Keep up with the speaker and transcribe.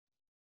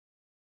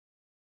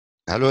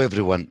Hello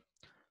everyone.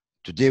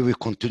 Today we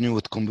continue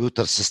with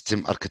computer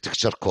system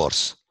architecture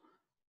course.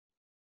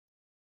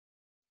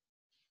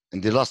 In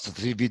the last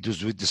 3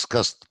 videos we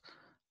discussed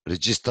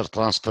register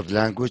transfer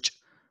language,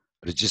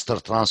 register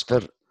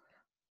transfer,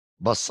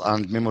 bus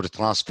and memory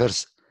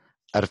transfers,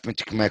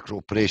 arithmetic macro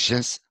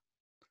operations,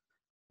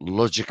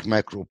 logic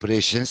macro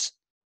operations,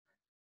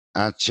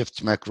 and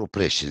shift macro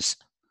operations.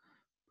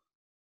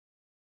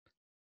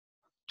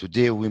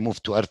 Today we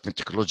move to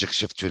arithmetic logic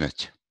shift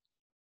unit.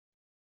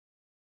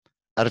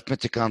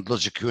 Arithmetic and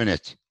logic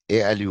unit,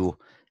 ALU,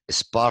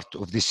 is part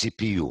of the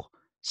CPU,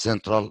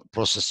 Central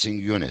Processing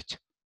Unit.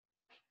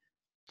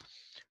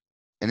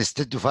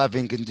 Instead of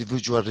having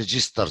individual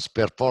registers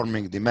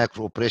performing the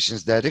macro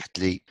operations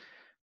directly,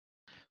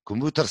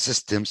 computer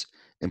systems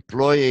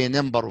employ a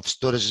number of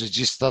storage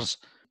registers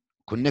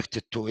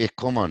connected to a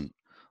common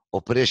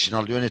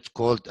operational unit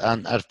called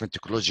an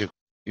arithmetic logic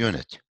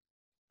unit,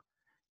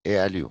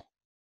 ALU.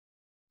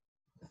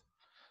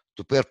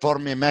 To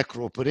perform a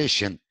macro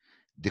operation,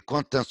 the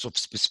contents of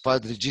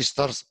specified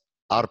registers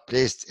are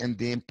placed in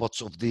the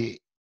inputs of the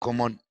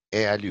common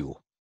ALU.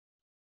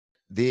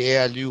 The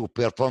ALU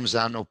performs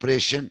an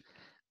operation,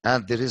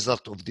 and the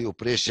result of the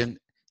operation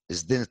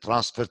is then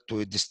transferred to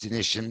a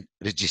destination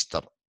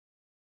register.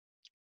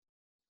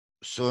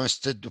 So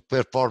instead of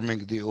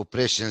performing the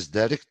operations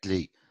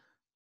directly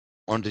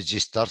on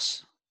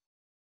registers,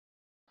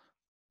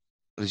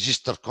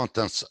 register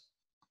contents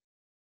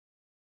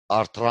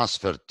are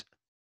transferred,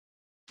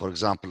 for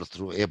example,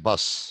 through a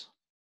bus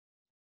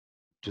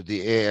to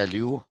the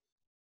ALU.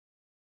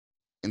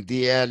 In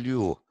the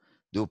ALU,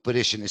 the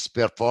operation is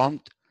performed,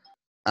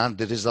 and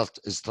the result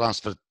is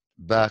transferred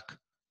back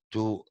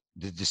to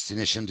the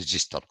destination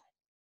register.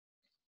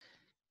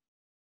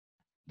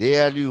 The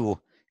ALU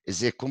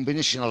is a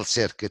combinational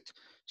circuit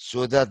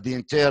so that the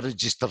entire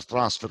register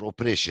transfer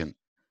operation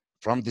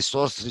from the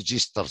source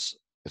registers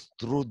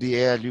through the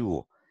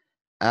ALU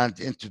and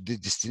into the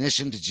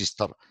destination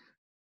register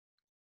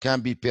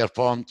can be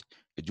performed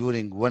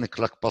during one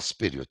clock pulse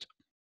period.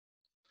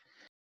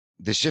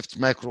 The shift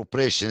macro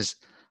operations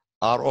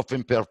are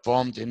often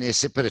performed in a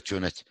separate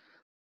unit,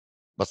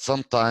 but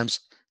sometimes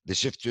the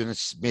shift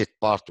units made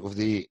part of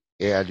the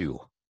ALU.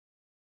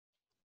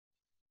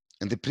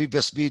 In the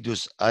previous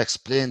videos, I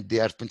explained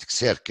the arithmetic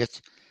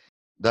circuit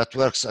that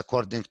works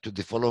according to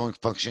the following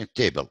function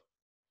table.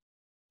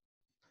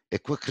 A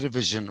quick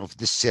revision of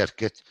this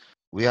circuit: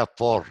 we have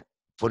 4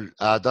 full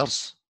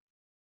adders.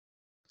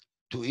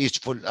 To each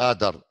full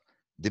adder,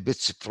 the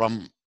bits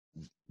from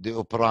the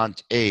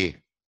operand A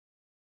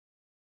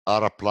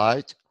are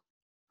applied,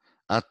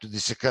 and to the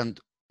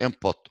second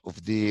input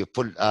of the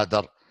full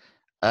adder,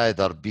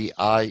 either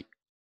BI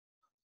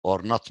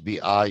or not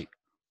BI,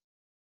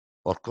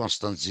 or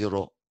constant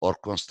 0 or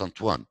constant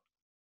 1.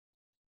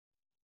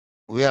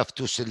 We have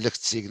 2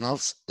 select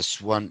signals,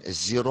 S1 is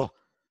 0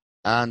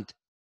 and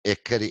a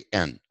carry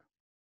N.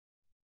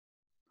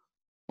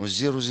 On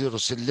 0, 0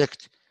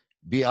 select,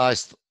 BI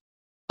is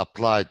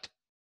applied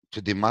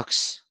to the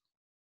max.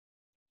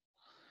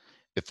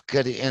 If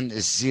carry N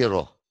is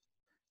 0,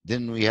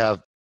 then we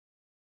have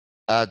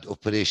add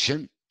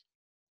operation,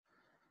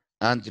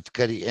 and if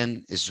carry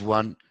N is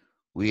 1,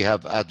 we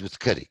have add with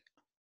carry.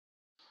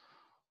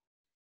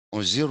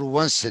 On 0,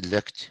 1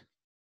 select,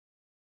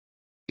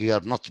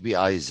 here not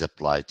BI is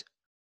applied.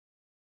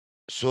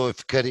 So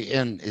if carry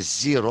N is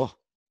 0,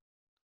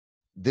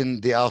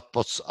 then the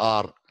outputs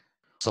are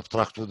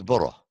subtract with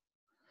borrow.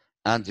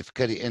 And if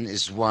carry N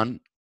is 1,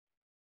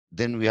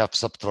 then we have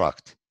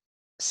subtract,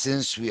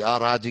 since we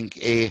are adding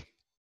A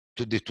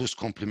to the 2's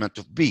complement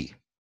of B.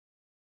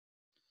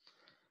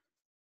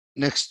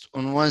 Next,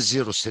 on 1,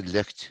 0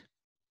 select,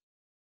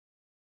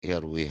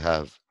 here we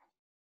have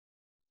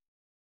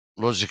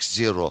logic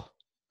 0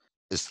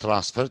 is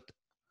transferred.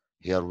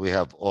 Here we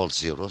have all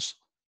zeros.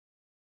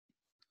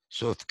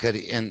 So if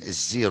carry N is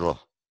 0,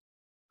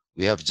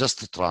 we have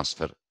just a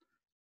transfer,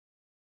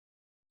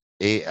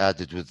 A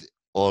added with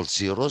all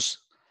zeros.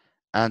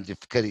 And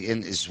if carry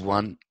N is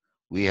 1,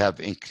 we have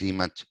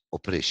increment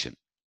operation.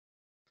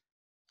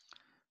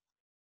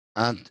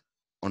 And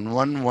on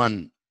 1,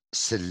 1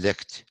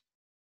 select,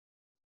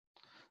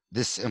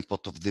 this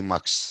input of the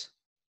max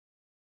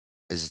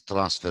is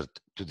transferred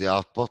to the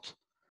output.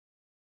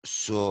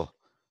 So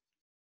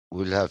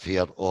we'll have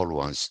here all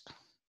ones.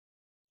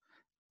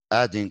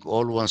 Adding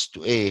all ones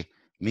to A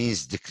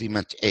means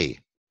decrement A,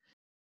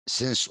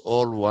 since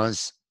all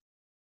ones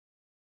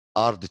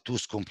are the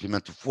 2's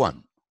complement of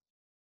 1.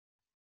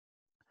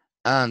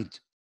 And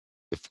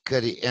if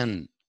carry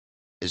N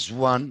is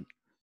 1,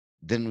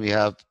 then we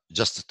have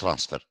just a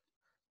transfer,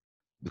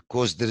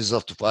 because the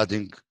result of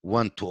adding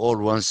 1 to all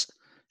ones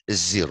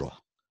is 0.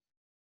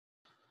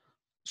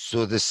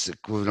 So this is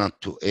equivalent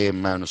to A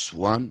minus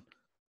 1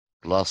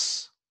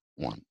 plus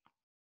 1,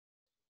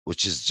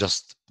 which is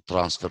just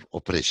transfer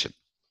operation.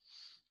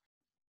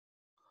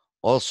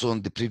 Also,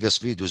 in the previous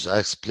videos, I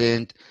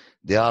explained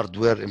the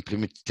hardware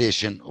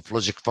implementation of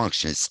logic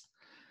functions.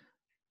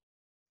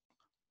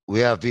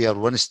 We have here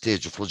one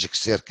stage of logic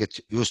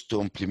circuit used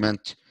to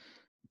implement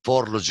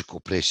 4 logic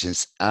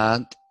operations,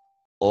 and,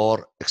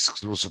 or,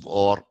 exclusive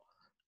or,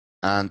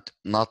 and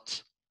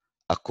not,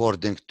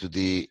 according to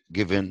the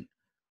given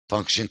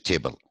function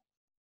table.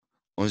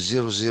 On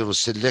 00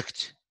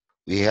 select,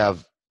 we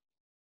have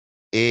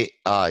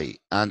AI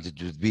and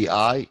with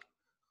BI.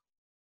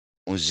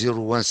 On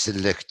 01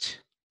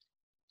 select,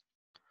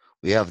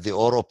 we have the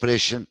OR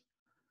operation.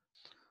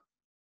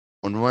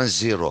 On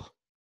 10,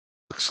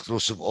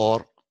 exclusive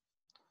OR,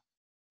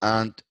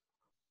 and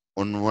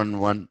on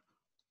 11,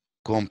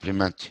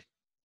 complement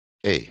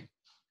A.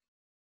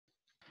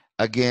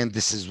 Again,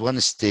 this is one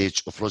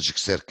stage of logic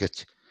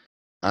circuit,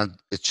 and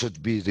it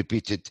should be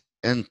repeated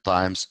n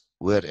times,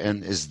 where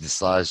n is the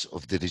size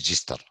of the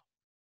register.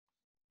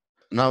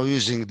 Now,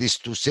 using these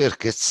two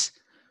circuits,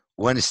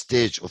 one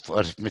stage of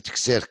arithmetic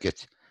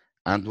circuit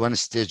and one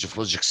stage of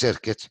logic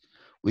circuit,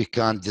 we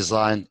can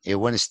design a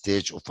one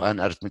stage of an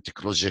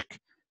arithmetic logic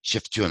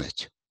shift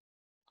unit.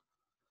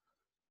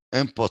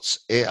 Inputs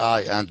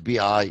AI and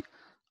BI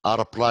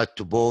are applied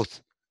to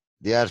both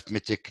the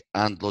arithmetic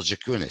and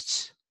logic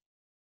units.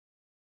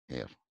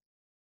 Here,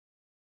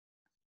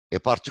 a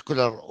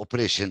particular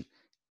operation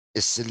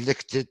is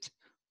selected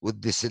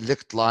with the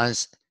select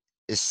lines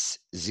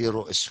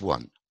S0,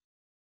 S1.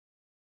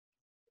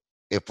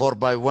 A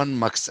 4x1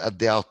 max at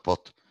the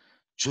output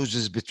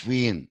chooses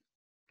between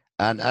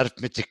an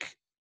arithmetic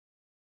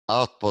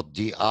output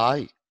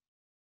DI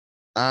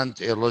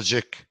and a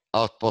logic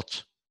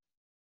output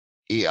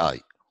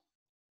EI.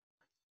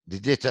 The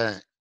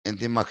data in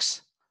the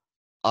max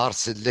are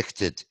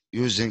selected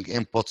using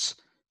inputs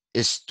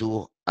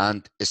S2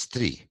 and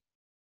S3.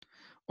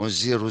 On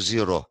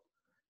 00,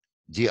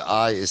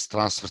 DI is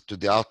transferred to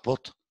the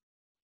output.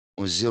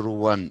 On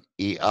 01,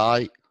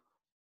 EI.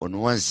 On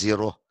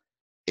 10,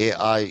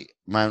 AI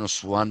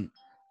minus 1,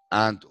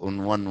 and on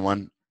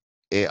 11,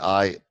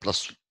 AI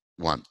plus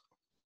 1.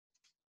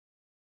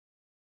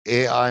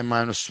 AI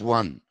minus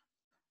 1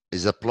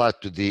 is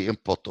applied to the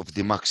input of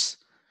the max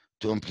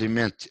to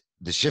implement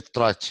the shift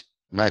right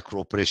micro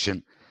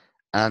operation,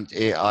 and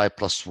AI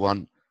plus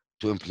 1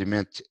 to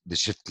implement the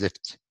shift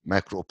left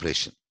micro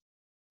operation.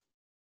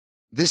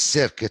 This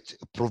circuit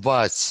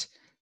provides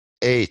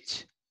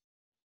 8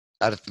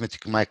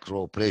 arithmetic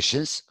micro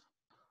operations,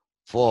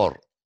 4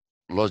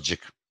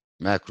 logic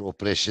macro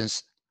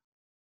operations,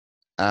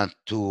 and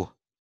 2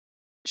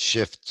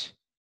 shift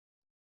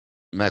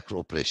macro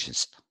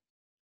operations.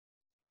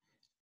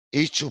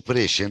 Each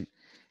operation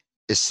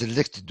is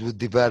selected with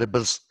the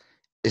variables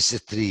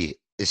S3,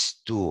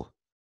 S2,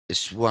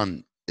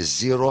 S1,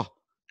 S0,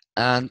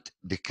 and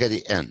the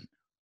carry n.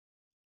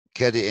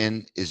 Carry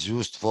n is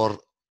used for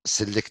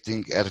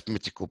selecting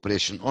arithmetic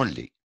operation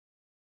only.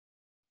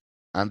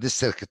 And this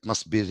circuit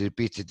must be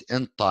repeated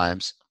n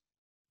times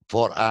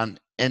for an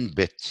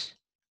n-bit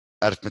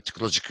arithmetic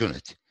logic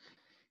unit.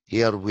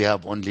 Here we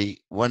have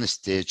only one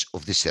stage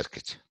of the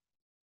circuit.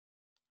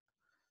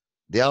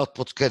 The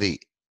output carry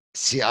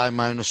Ci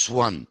minus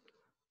 1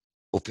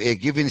 of a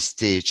given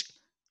stage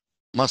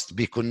must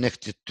be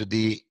connected to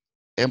the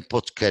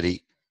input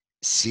carry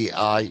Ci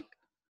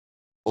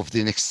of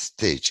the next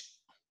stage.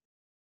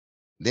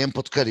 The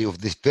input carry of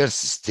the first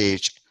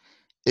stage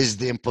is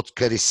the input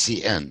carry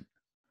Cn,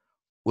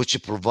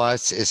 which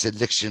provides a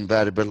selection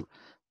variable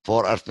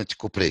for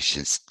arithmetic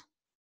operations.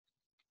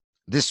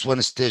 This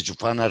one stage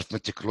of an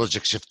arithmetic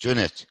logic shift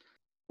unit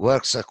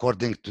works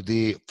according to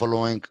the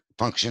following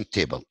function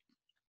table.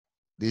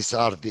 These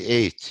are the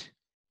 8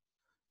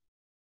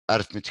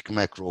 arithmetic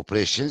macro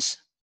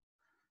operations,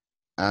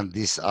 and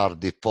these are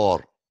the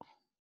 4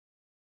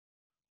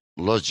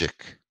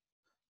 logic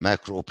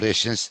macro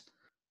operations,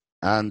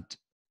 and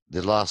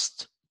the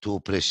last 2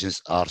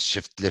 operations are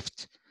shift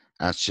left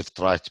and shift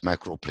right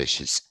macro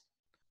operations.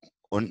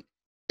 On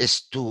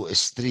S2,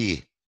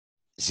 S3,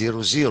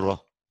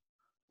 00,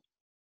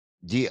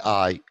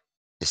 DI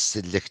is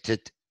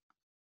selected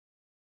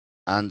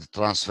and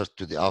transferred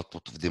to the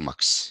output of the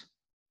max.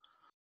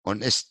 On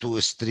S2,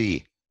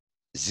 S3,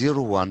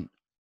 01,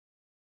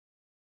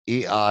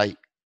 EI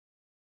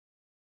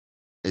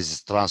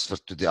is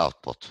transferred to the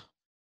output.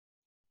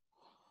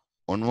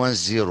 On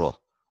 10,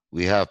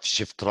 we have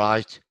shift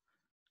right,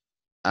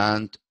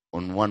 and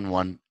on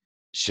 11,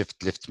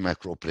 shift left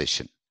macro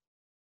operation.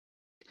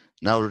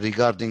 Now,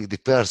 regarding the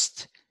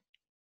first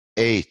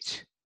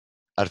 8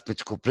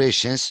 arithmetic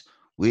operations,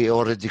 we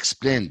already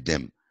explained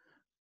them.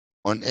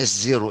 On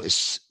S0,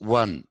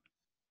 S1,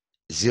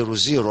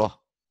 00,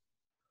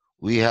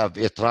 we have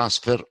a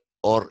transfer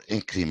or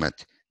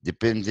increment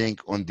depending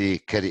on the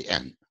carry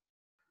n.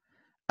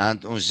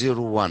 And on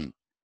 01,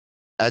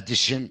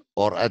 addition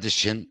or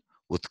addition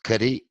with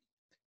carry.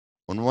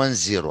 On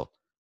 10,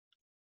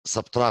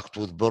 subtract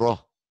with borrow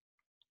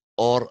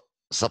or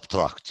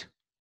subtract.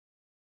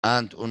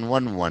 And on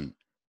 11,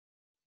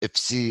 if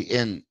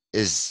Cn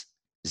is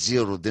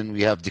 0, then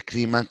we have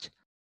decrement,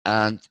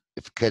 and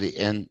if carry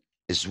n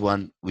is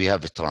 1, we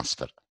have a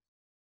transfer.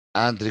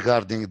 And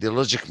regarding the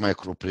logic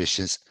micro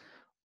operations,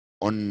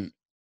 on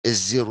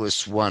S0,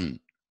 S1,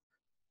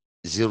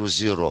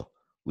 00,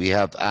 we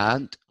have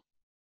AND,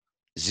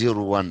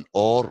 01,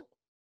 OR,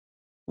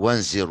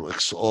 1 0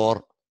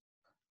 XOR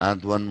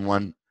and 1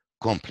 1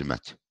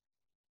 complement.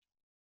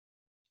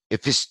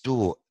 If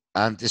S2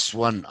 and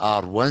S1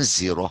 are 1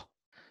 0,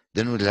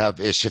 then we'll have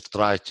a shift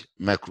right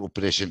macro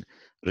operation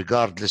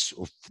regardless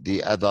of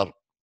the other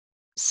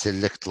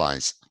select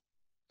lines.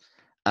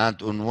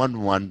 And on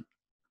 1 1,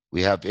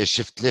 we have a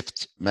shift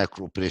left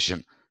macro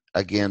operation,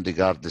 again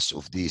regardless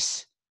of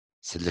these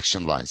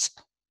selection lines.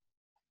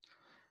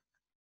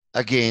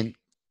 Again,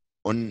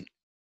 on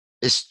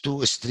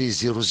S2 S3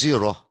 0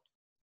 0,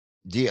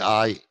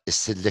 DI is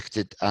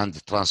selected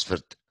and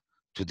transferred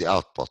to the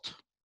output.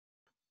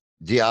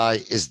 DI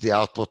is the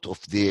output of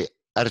the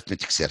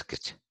arithmetic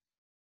circuit.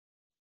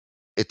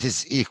 It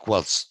is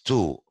equals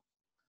to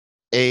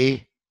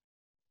A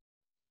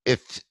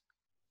if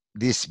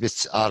these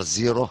bits are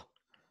 0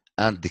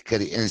 and the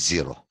carry in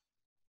 0,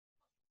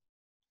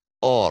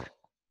 or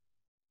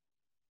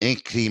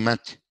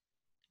increment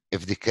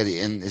if the carry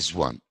in is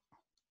 1.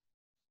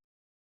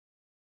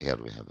 Here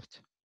we have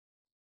it.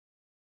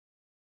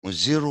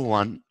 0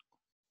 1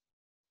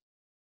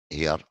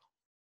 here,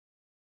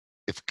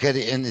 if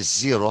carry in is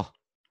 0,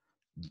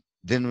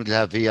 then we'll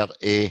have here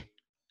A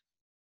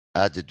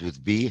added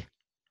with B,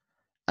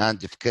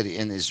 and if carry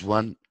in is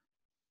 1,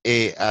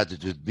 A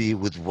added with B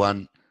with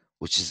 1,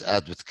 which is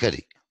add with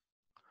carry.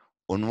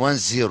 On 1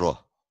 0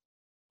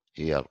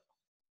 here,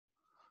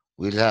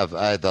 we'll have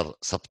either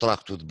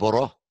subtract with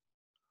borrow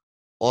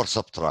or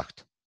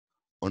subtract.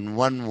 On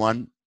 1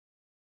 1,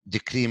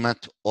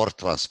 decrement or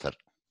transfer.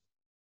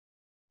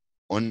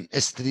 On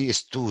S3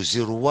 S2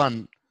 0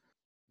 1,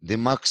 the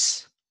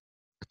max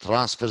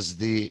transfers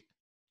the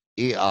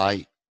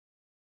EI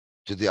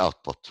to the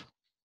output,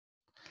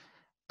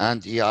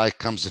 and EI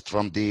comes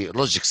from the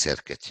logic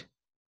circuit.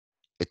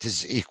 It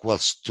is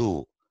equals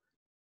to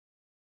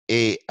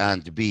A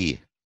and B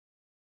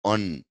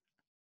on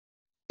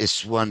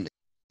S1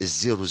 is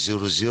 0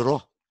 0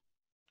 0,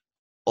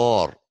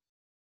 or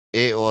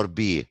A or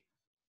B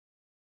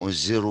on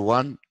 0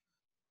 1,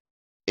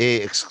 A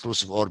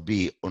exclusive or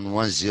B on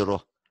 1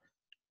 0,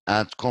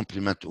 and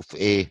complement of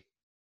A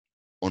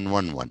on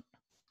 1 1.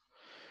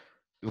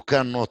 You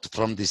can note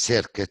from the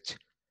circuit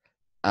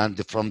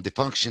and from the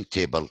function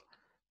table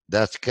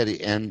that carry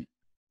in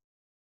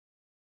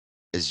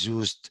is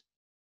used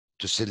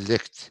to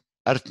select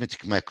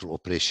arithmetic macro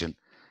operation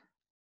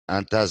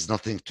and has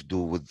nothing to do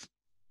with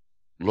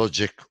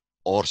logic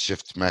or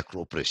shift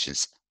macro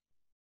operations.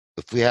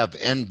 If we have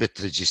n-bit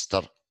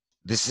register,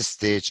 this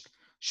stage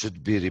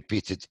should be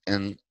repeated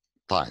n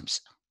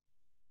times.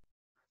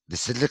 The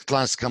select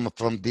lines come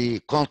from the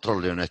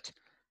control unit,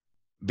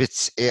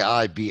 bits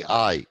AI,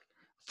 BI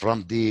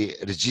from the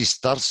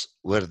registers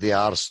where they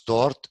are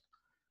stored,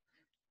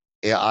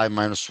 AI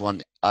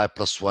 -1, I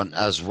 +1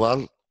 as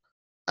well,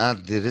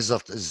 and the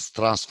result is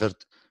transferred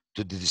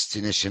to the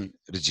destination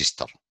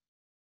register.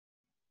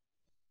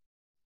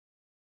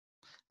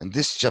 In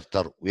this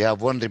chapter, we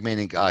have one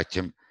remaining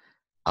item,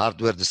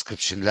 hardware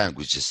description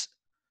languages.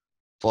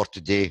 For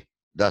today,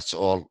 that's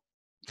all.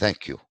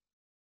 Thank you.